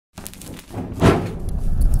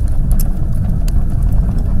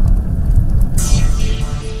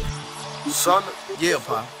Son, yeah,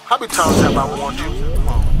 Pa. how many times have I warned you? Come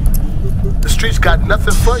on. The streets got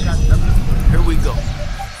nothing for you. Here we go.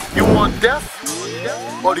 You want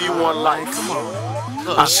death or do you want life? Come on.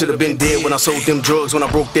 I should have been dead when I sold them drugs. When I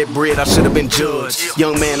broke that bread, I should have been judged.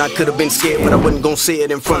 Young man, I could have been scared, but I wasn't gonna say it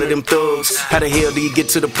in front of them thugs. How the hell do you get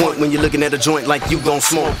to the point when you're looking at a joint like you gon'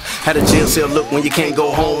 smoke? How the jail cell look when you can't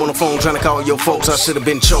go home on the phone trying to call your folks? I should have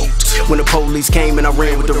been choked when the police came and I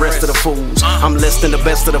ran with the rest of the fools. I'm less than the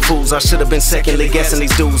best of the fools. I should have been secondly guessing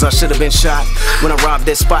these dudes. I should have been shot when I robbed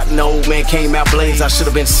that spot and the old man came out blaze. I should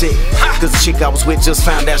have been sick, cause the chick I was with just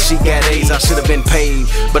found out she got AIDS. I should have been paid,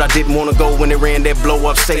 but I didn't wanna go when they ran that blow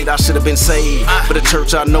up state. I should have been saved, but the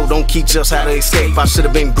church I know don't teach us how to escape. I should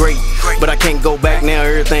have been great, but I can't go back now,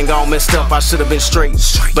 everything all messed up. I should have been straight,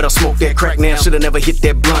 but I smoked that crack now. Should have never hit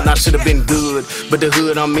that blunt. I should have been good, but the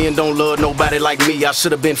hood I'm in don't love nobody like me. I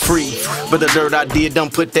should have been free, but the dirt I did done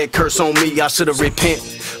put that curse on me. I should have repent,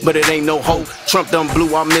 but it ain't no hope. Trump done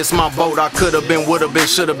blew, I missed my boat. I could have been, would have been,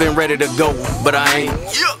 should have been ready to go, but I ain't.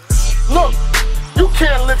 Look, you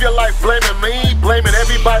can't live your life blaming me, blaming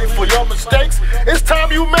everybody for your mistakes. It's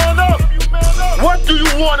time you man up. What do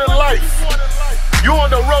you want in life? You're on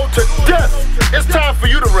the road to death. It's time for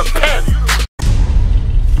you to repent.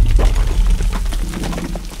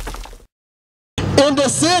 In the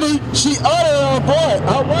city, she uttered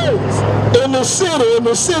her words. In the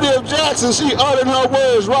city of Jackson, she uttered her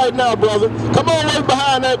words right now, brother. Come on, right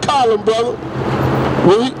behind that column, brother.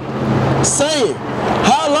 Read. Saying,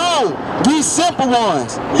 how long, ye simple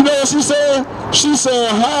ones? You know what she saying? She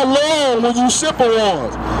saying, how long will you simple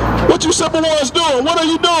ones? What you simple ones doing? What are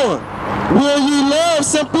you doing? Will ye love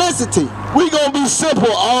simplicity? We gonna be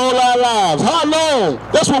simple all our lives. How long?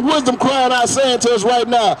 That's what wisdom crying out saying to us right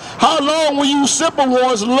now. How long will you simple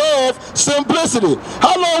ones love simplicity?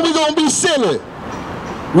 How long we gonna be silly?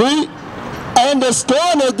 Read. And the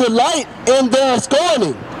scorners delight in their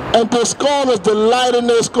scorning. And the scorners delight in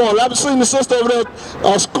their scorn. I've seen the sister over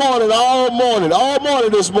there scorning all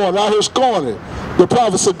morning this morning, out here scorning. The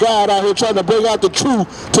prophets of God out here trying to bring out the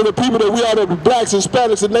truth to the people that we are, the blacks,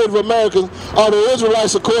 Hispanics, and Native Americans, are the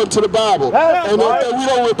Israelites according to the Bible. And if we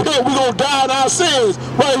don't repent, we're going to die in our sins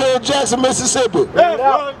right here in Jackson, Mississippi.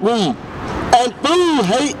 Read. And fools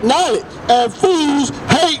hate knowledge. And fools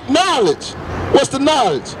hate knowledge. What's the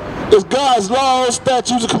knowledge? It's God's laws,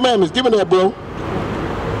 statutes, and commandments. Give me that, bro.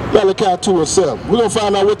 Malachi 2:7. We're going to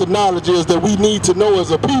find out what the knowledge is that we need to know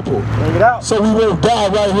as a people. Bring it out. So we won't die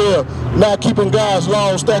right here not keeping God's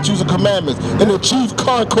laws, statutes, and commandments in the chief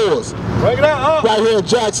concourse. Bring it out. Right here in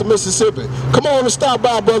Jackson, Mississippi. Come on and stop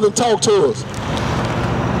by, brother, and talk to us.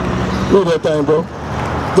 Read that thing, bro.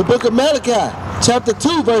 The book of Malachi, chapter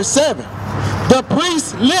 2, verse 7. The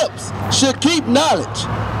priest's lips should keep knowledge,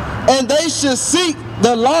 and they should seek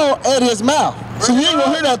the law at his mouth. So you ain't going to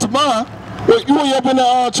hear that tomorrow. You were up in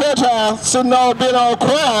the church house, sitting all been all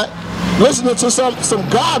quiet, listening to some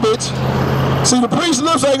garbage. See, the priest's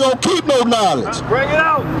lips ain't gonna keep no knowledge. Bring it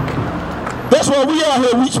out. That's why we out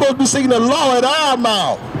here. We supposed to be seeking the law at our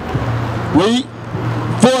mouth. Read.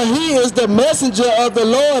 For he is the messenger of the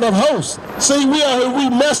Lord of hosts. See, we out here, we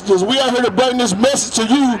messengers. We out here to bring this message to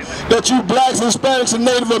you that you blacks, Hispanics, and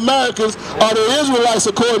Native Americans are the Israelites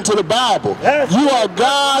according to the Bible. You are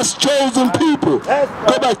God's chosen people.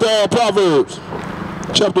 Go back to Proverbs,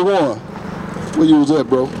 chapter 1. Where you was at,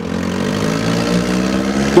 bro?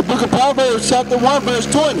 The book of Proverbs, chapter 1, verse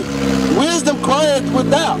 20. Wisdom crieth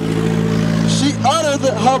without. She uttereth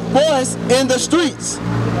her voice in the streets.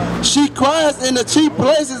 She cries in the chief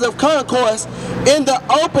places of concourse, in the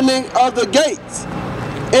opening of the gates.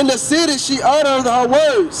 In the city she uttereth her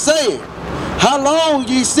words, saying, how long,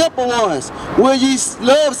 ye simple ones, will ye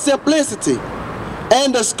love simplicity?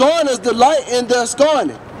 And the scorners delight in their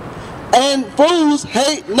scorning, and fools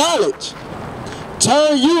hate knowledge.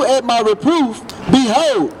 Turn you at my reproof,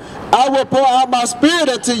 behold, I will pour out my spirit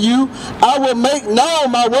unto you, I will make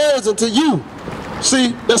known my words unto you.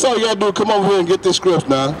 See, that's all you gotta do. Come over here and get this script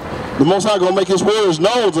now. The Most High gonna make his words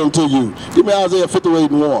known unto you. Give me Isaiah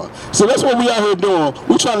 58:1. So that's what we out here doing.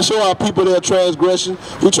 We're trying to show our people their transgression.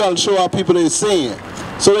 We're trying to show our people their sin,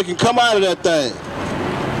 so they can come out of that thing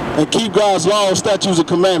and keep God's laws, statutes, and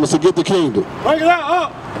commandments to get the kingdom. Bring it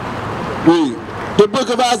out. Read. The book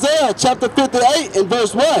of Isaiah, chapter 58 and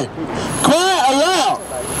verse 1. Cry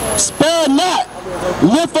aloud, spare not,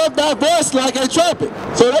 lift up thy voice like a trumpet.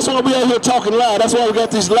 So that's why we out here talking loud. That's why we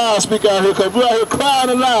got these loudspeakers out here, because we're out here crying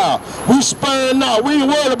aloud. We spurring now. We ain't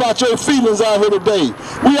worried about your feelings out here today.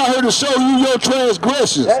 We out here to show you your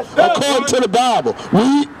transgressions according to the Bible.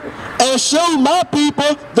 Read. and show my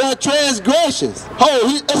people their transgressions.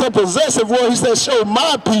 Oh, it's a possessive word. He said, show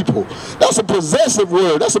my people. That's a possessive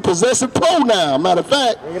word. That's a possessive pronoun, matter of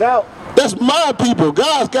fact. Bring it out. That's my people.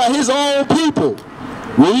 God's got his own people.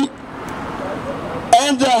 Read.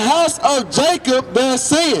 And the house of Jacob their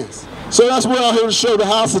sins. So that's what I'm here to show, the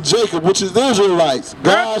house of Jacob, which is the Israelites,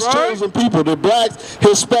 God's chosen people, the blacks,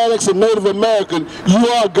 Hispanics, and Native American. You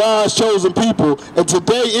are God's chosen people, and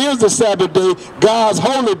today is the Sabbath day, God's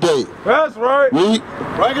holy day. That's right. Read.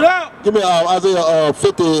 Bring it out. Give me Isaiah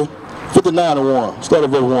 59 and 1. Start at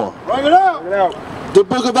verse 1. Bring it out. Bring it out. The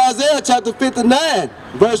book of Isaiah, chapter 59,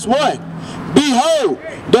 verse 1. Behold,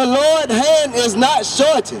 the Lord's hand is not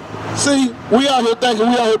shortened. See, we out here thinking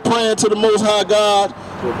we out here praying to the Most High God,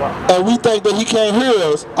 and we think that he can't hear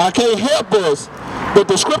us, I can't help us. But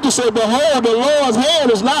the scripture said, behold, the Lord's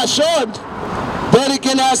hand is not shortened, that he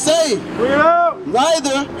cannot save. Bring it out.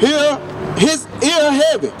 Neither hear his ear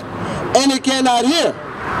heavy, and he cannot hear.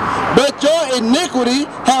 But your iniquity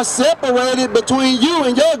has separated between you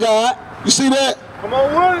and your God. You see that? Come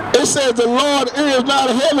on with it. It says the Lord's ear is not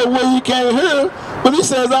heavy where he can't hear, but he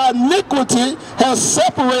says our iniquity has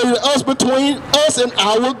separated us between us and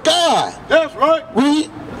our God. That's right.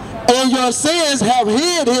 And your sins have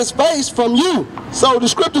hid his face from you. So the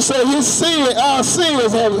scripture says our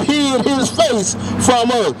sins have hid his face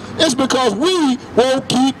from us. It's because we won't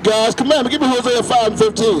keep God's commandments. Give me Hosea 5 and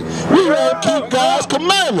 15. We won't keep God's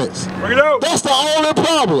commandments. Bring it out. That's the only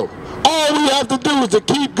problem. All we have to do is to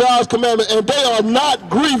keep God's commandments, and they are not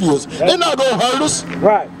grievous. They're not going to hurt us.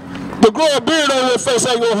 Right. The grow a beard on your face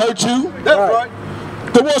ain't going to hurt you. That's right.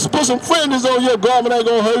 The ones to put some fringes on your garment ain't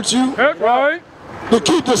going to hurt you. That's right. To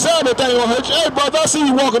keep the Sabbath ain't going to hurt you. Hey, brother, I see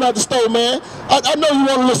you walking out the store, man. I know you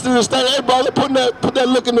want to listen to this thing. Hey, brother, put that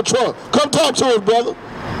look in the trunk. Come talk to us, brother.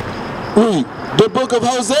 Read. The book of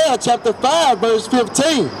Hosea, chapter 5, verse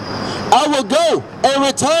 15. I will go and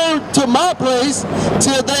return to my place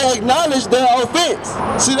till they acknowledge their offense.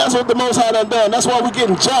 See, that's what the Most High done done. That's why we're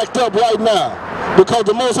getting jacked up right now. Because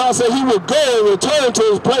the Most High said he will go and return to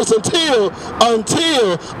his place until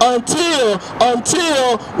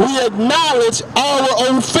we acknowledge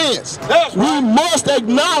our offense. We must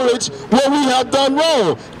acknowledge what we have done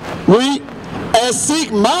wrong. And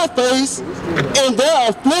seek my face in their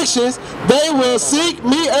afflictions, they will seek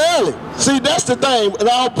me early. See, that's the thing. And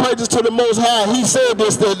all praises to the Most High. He said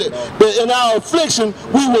this, that in our affliction,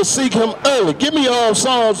 we will seek him early. Give me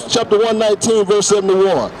Psalms chapter 119, verse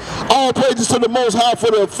 71. All praises to the Most High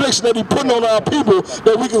for the affliction that he put on our people,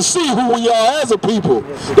 that we can see who we are as a people,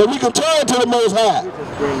 that we can turn to the Most High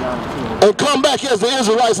and come back as the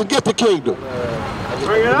Israelites and get the kingdom.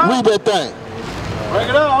 Read that thing. Bring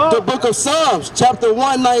it out. The book of Psalms, chapter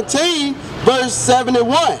 119, verse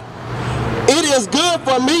 71. It is good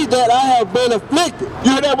for me that I have been afflicted.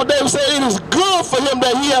 You hear that what David said? It is good for him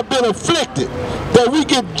that he have been afflicted, that we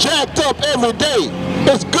get jacked up every day.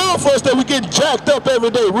 It's good for us that we get jacked up every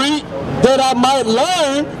day. Read. That I might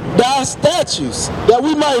learn thy statutes, that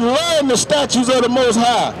we might learn the statutes of the Most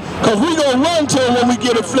High. Because we're going to run to him when we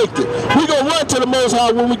get afflicted. We're going to run to the Most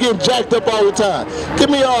High when we get jacked up all the time. Give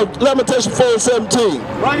me Lamentation 4 and 17.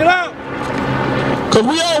 Bring it out. Because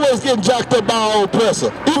we always get jacked up by our own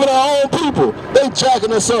oppressor. Even our own people, they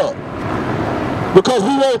jacking us up. Because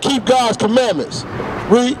we won't keep God's commandments.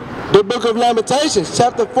 Read the book of Lamentations,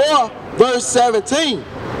 chapter 4, verse 17.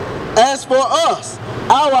 As for us,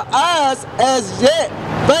 our eyes as yet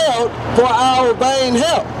failed for our vain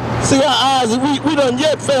help. See, our eyes, we done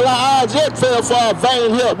yet fail, our eyes yet fail for our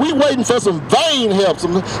vain help. We waiting for some vain help,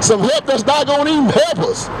 some help that's not going to even help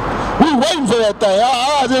us. We waiting for that thing.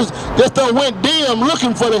 Our eyes just done went dim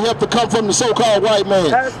looking for the help to come from the so-called white man.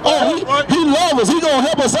 He loves us. He going to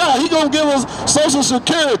help us out. He going to give us Social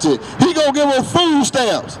Security. He going to give us food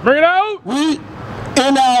stamps. Bring it out.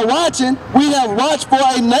 In our watching, we have watched for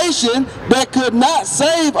a nation that could not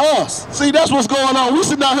save us. See, that's what's going on. We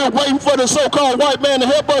sitting out here waiting for the so-called white man to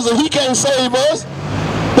help us, and he can't save us.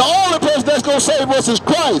 The only person that's going to save us is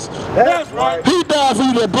Christ. That's right. He died for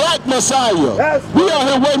you, the black Messiah. We out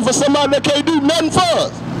here waiting for somebody that can't do nothing for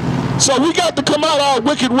us. So we got to come out our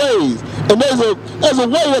wicked ways. And there's a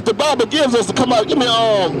way that the Bible gives us to come out. Give me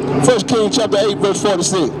 1 Kings chapter 8, verse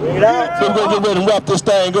 46. Bring it out. So we're going to get ready and wrap this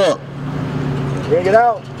thing up. Bring it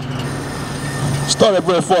out. Start at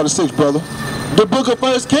verse 46, brother. The book of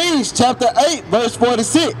 1 Kings, chapter 8, verse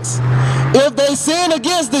 46. If they sin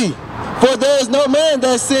against thee, for there is no man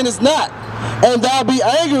that sinneth not, and thou be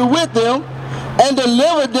angry with them, and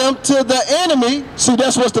deliver them to the enemy. See,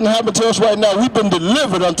 that's what's going to happen to us right now. We've been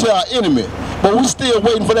delivered unto our enemy, but we're still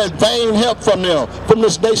waiting for that vain help from them, from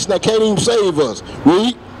this nation that can't even save us.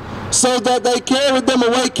 Read. so that they carried them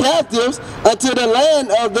away captives unto the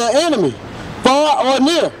land of their enemy, far or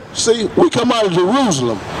near. See, we come out of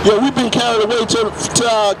Jerusalem. Yeah, we've been carried away to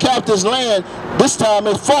our captives' land. This time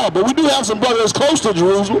it's far, but we do have some brothers close to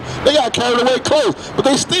Jerusalem. They got carried away close, but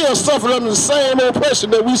they still suffer under the same oppression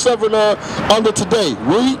that we suffer under today.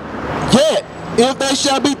 Read. Yet, if they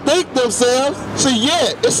shall bethink themselves, see,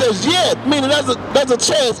 yet, it says yet, meaning there's a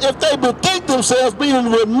chance. If they bethink themselves,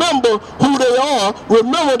 meaning remember who they are,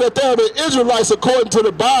 remember that they're the Israelites according to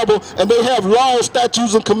the Bible, and they have laws,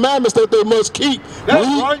 statutes, and commandments that they must keep. That's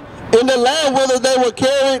right. In the land whither they were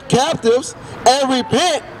carried captives, and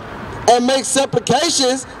repent, and make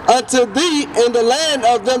supplications unto thee in the land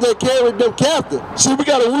of them that carried them captive. See, we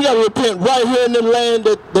gotta repent right here in the land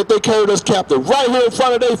that they carried us captive, right here in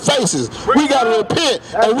front of their faces. We gotta repent,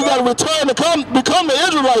 and we gotta return to become the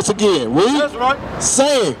Israelites again. That's right.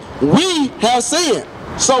 Saying, we have sinned.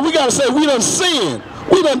 So we gotta say, we done sinned.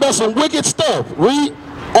 We done some wicked stuff. Read.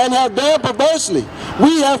 And have done perversely.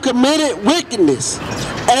 We have committed wickedness.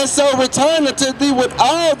 And so return unto thee with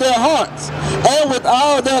all their hearts and with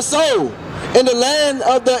all their soul in the land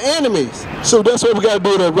of their enemies. So that's what we got to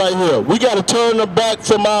do that right here. We got to turn them back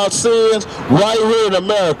from our sins right here in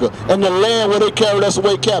America, in the land where they carried us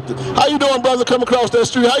away captive. How you doing, brother? Come across that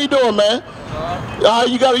street. How you doing, man?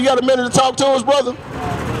 You got a minute to talk to us, brother?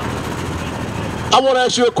 I want to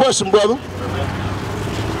ask you a question, brother.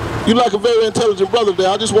 You like a very intelligent brother there.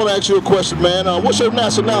 I just want to ask you a question, man. What's your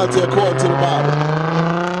nationality according to the Bible?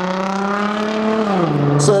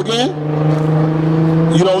 Say again?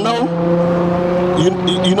 You don't know?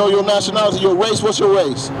 You know your nationality, your race? What's your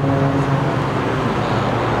race?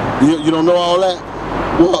 You don't know all that?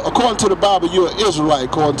 Well, according to the Bible, you're an Israelite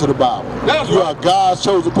according to the Bible. You are God's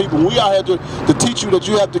chosen people. We are here to teach you that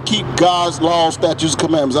you have to keep God's laws, statutes,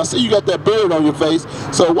 commandments. I see you got that beard on your face,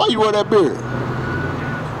 so why you wear that beard?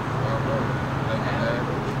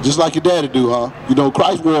 Just like your daddy do, huh? You know,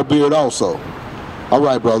 Christ wore a beard also. All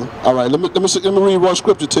right, brother. All right, let me read one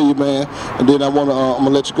scripture to you, man, and then I'm gonna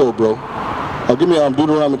let you go, bro. Give me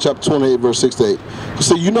Deuteronomy chapter 28, verse 6 to 8. You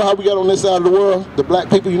see, you know how we got on this side of the world, the black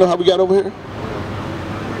people. You know how we got over here.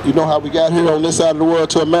 You know how we got here on this side of the world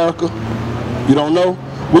to America. You don't know?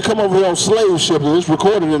 We come over here on slave ships, and it's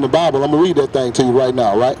recorded in the Bible. I'm gonna read that thing to you right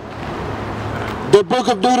now, right? The book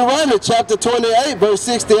of Deuteronomy, chapter 28, verse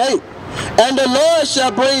 68. And the Lord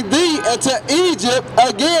shall bring thee into Egypt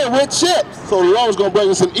again with ships. So the Lord's going to bring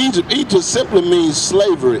us in Egypt. Egypt simply means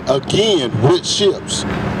slavery, again with ships.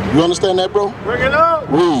 You understand that, bro? Bring it up.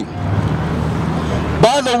 Read.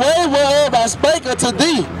 By the way whereof I spake unto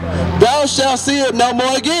thee, thou shalt see it no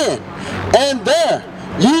more again. And there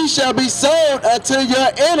ye shall be sold unto your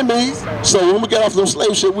enemies. So when we got off them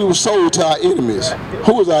slave ships, we were sold to our enemies.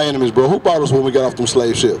 Who was our enemies, bro? Who bought us when we got off them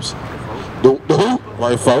slave ships? The who?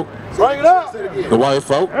 White folk. Bring it up. The white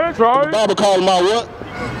folk. That's right. The Bible calls them out what?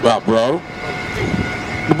 Well, bro.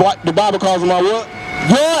 The Bible calls them out what?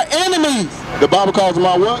 Your enemies. The Bible calls them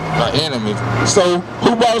out what? Our enemies. So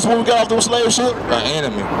who brought us when we got off them slave ship? Our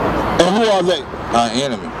enemy. And who are they? Our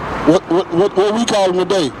enemy. What we call them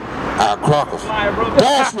today? Our crockers.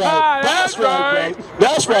 That's right. That's right, brother.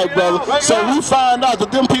 That's right, brother. So we find out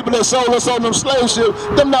that them people that sold us on them slave ships,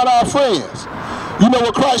 them not our friends. You know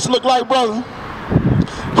what Christ looked like, brother?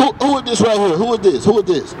 Who is this right here? Who is this? Who is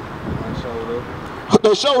this?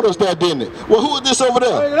 They showed us that, didn't they? Well, who is this over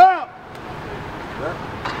there? Bring it up.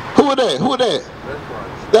 Who is that? Who is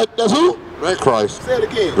that? That's who? Black Christ. Say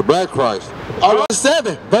it again. The Black Christ. All right.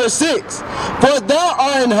 7, verse 6. For thou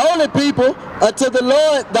art an holy people unto the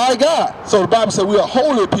Lord thy God. So the Bible said we are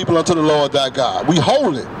holy people unto the Lord thy God. We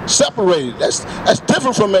holy, separated. That's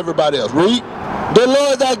different from everybody else. Read. The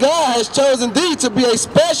Lord thy God has chosen thee to be a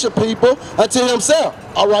special people unto himself.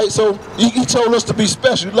 All right, so he told us to be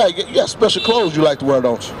special. You got special clothes you like to wear,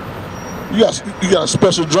 don't you? You got a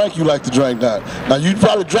special drink you like to drink now. Now you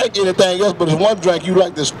probably drink anything else, but there's one drink you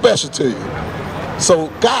like that's special to you. So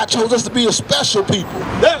God chose us to be a special people.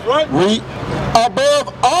 That's right. Read.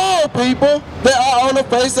 Above all people that are on the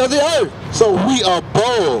face of the earth. So we are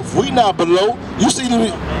above. We not below. You see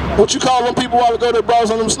what you call them people while ago that brought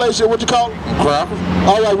us on them slave ship? What you call them? Crackers.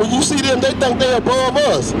 All right, when you see them, they think they're above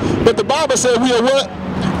us. But the Bible said we are what?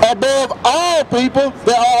 Above all people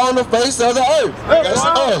that are on the face of the earth. That's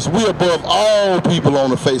us. We above all people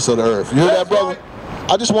on the face of the earth. You hear that, brother?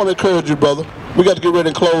 I just want to encourage you, brother. We got to get ready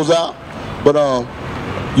and close out. But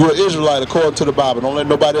you're an Israelite according to the Bible. Don't let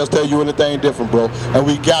nobody else tell you anything different, bro. And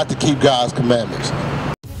we got to keep God's commandments.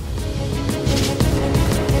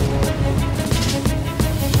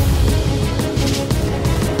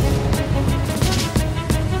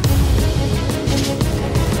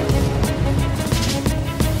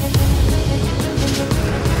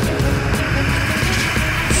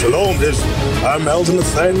 Shalom, Israel. I'm Elder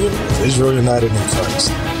Nathaniel of Israel United in Christ.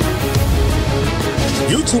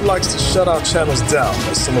 YouTube likes to shut our channels down,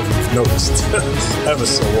 as some of you have noticed, ever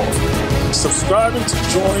so often. Subscribing to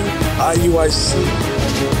join IUIC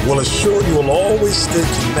will assure you will always stay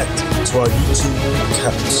connected to our YouTube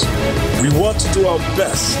accounts. We want to do our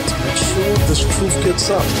best to make sure this truth gets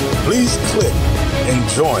out. Please click and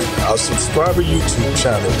join our subscriber YouTube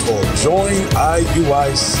channel called Join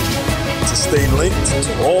IUIC to stay linked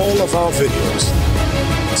to all of our videos.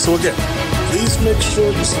 So again, please make sure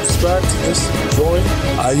you subscribe to this Join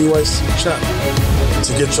IUIC channel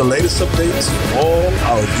to get your latest updates from all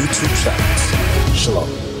our YouTube channels.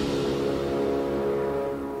 Shalom.